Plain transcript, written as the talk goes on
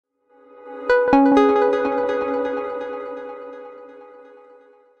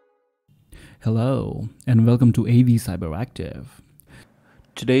Hello and welcome to AV Cyberactive.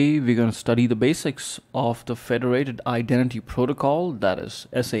 Today we're going to study the basics of the Federated Identity Protocol, that is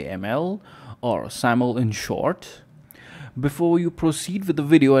SAML or SAML in short. Before you proceed with the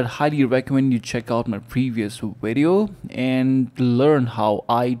video, I'd highly recommend you check out my previous video and learn how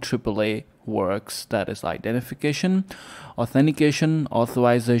IEEE works, that is identification, authentication,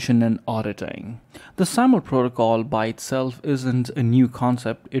 authorization, and auditing. The SAML protocol by itself isn't a new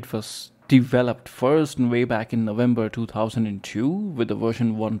concept. It was developed first way back in November 2002 with the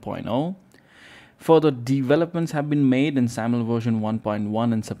version 1.0. Further developments have been made in SAML version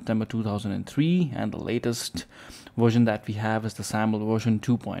 1.1 in September 2003, and the latest version that we have is the SAML version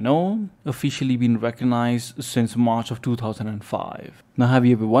 2.0, officially been recognized since March of 2005. Now, have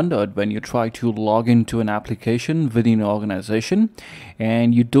you ever wondered when you try to log into an application within an organization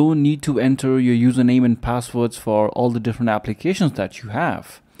and you don't need to enter your username and passwords for all the different applications that you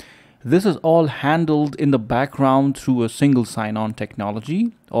have? This is all handled in the background through a single sign-on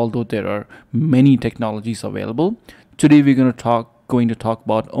technology, although there are many technologies available. Today we're going to talk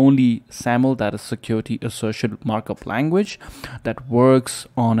about only SAML, that is Security Assertion Markup Language, that works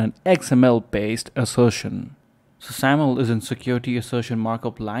on an XML-based assertion. So SAML is in Security Assertion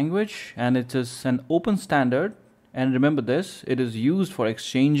Markup Language, and it is an open standard. And remember this, it is used for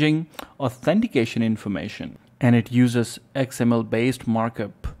exchanging authentication information, and it uses XML-based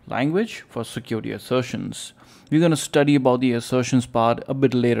markup language for security assertions. We're going to study about the assertions part a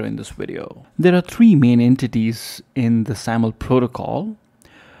bit later in this video. There are three main entities in the SAML protocol.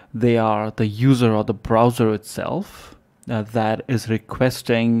 They are the user or the browser itself that is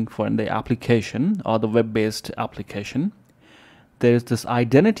requesting for the application or the web-based application. There's this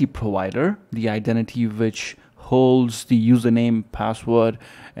identity provider, the identity which holds the username, password,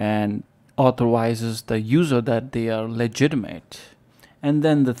 and authorizes the user that they are legitimate. And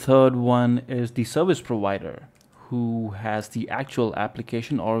then the third one is the service provider, who has the actual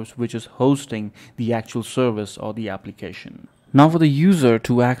application or which is hosting the actual service or the application. Now, for the user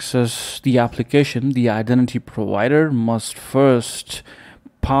to access the application, the identity provider must first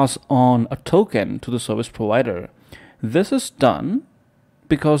pass on a token to the service provider. This is done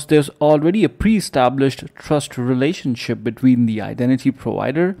because there's already a pre-established trust relationship between the identity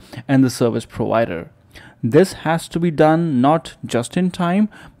provider and the service provider. This has to be done not just in time,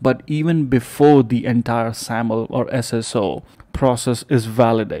 but even before the entire SAML or SSO process is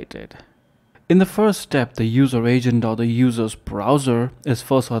validated. In the first step, the user agent or the user's browser is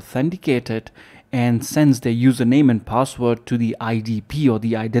first authenticated and sends their username and password to the IDP or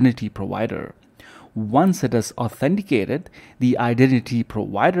the identity provider. Once it is authenticated, the identity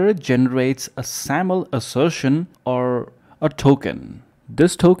provider generates a SAML assertion or a token.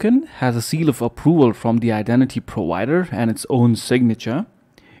 This token has a seal of approval from the identity provider and its own signature.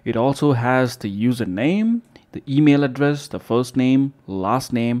 It also has the username, the email address, the first name,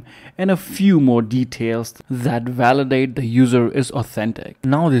 last name, and a few more details that validate the user is authentic.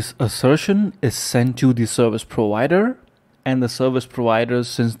 Now this assertion is sent to the service provider, and the service provider,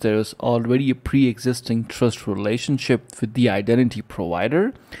 since there's already a pre-existing trust relationship with the identity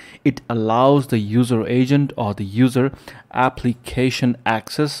provider, it allows the user agent or the user application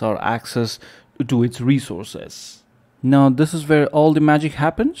access to its resources. Now, this is where all the magic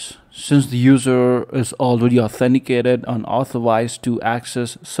happens. Since the user is already authenticated and authorized to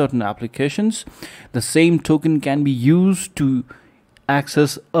access certain applications, the same token can be used to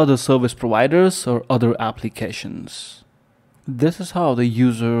access other service providers or other applications. This is how the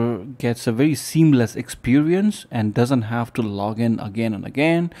user gets a very seamless experience and doesn't have to log in again and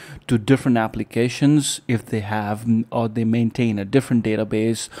again to different applications if they have or they maintain a different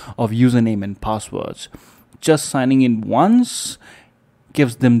database of username and passwords. Just signing in once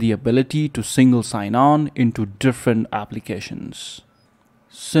gives them the ability to single sign on into different applications.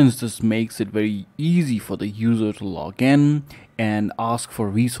 Since this makes it very easy for the user to log in and ask for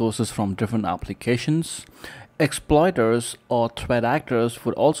resources from different applications, exploiters or threat actors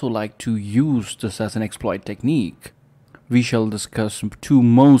would also like to use this as an exploit technique. We shall discuss two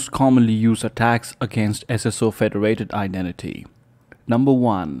most commonly used attacks against SSO federated identity. Number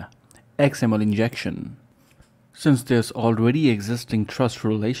 1, XML injection. Since there's already existing trust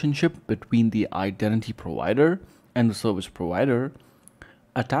relationship between the identity provider and the service provider,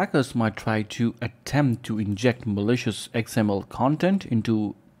 attackers might try to attempt to inject malicious XML content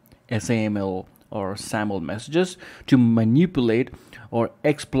into SAML or SAML messages to manipulate or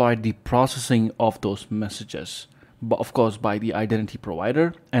exploit the processing of those messages, but of course by the identity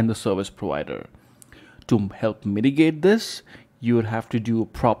provider and the service provider. To help mitigate this, you would have to do a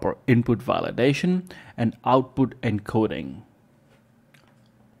proper input validation and output encoding.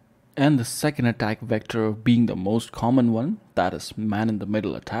 And the second attack vector being the most common one, that is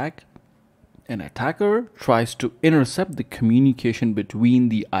man-in-the-middle attack. An attacker tries to intercept the communication between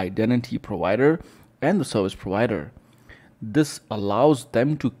the identity provider and the service provider. This allows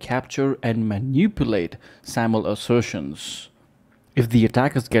them to capture and manipulate SAML assertions. If the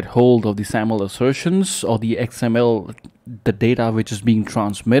attackers get hold of the SAML assertions or the XML, the data which is being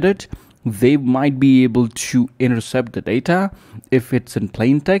transmitted, they might be able to intercept the data if it's in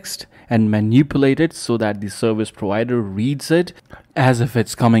plain text and manipulate it so that the service provider reads it as if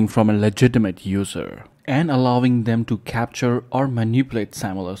it's coming from a legitimate user, and allowing them to capture or manipulate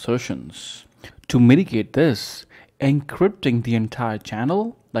SAML assertions. To mitigate this, encrypting the entire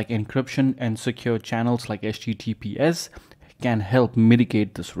channel, like encryption and secure channels like HTTPS, can help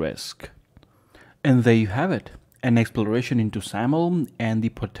mitigate this risk. And there you have it, an exploration into SAML and the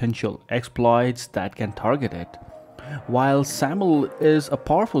potential exploits that can target it. While SAML is a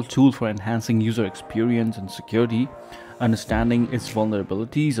powerful tool for enhancing user experience and security, understanding its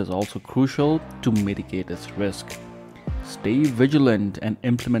vulnerabilities is also crucial to mitigate its risk. Stay vigilant and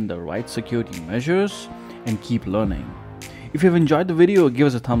implement the right security measures, and keep learning. If you've enjoyed the video, give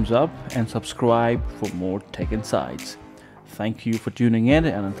us a thumbs up and subscribe for more tech insights. Thank you for tuning in,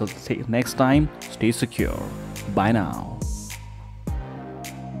 and until next time, stay secure. Bye now.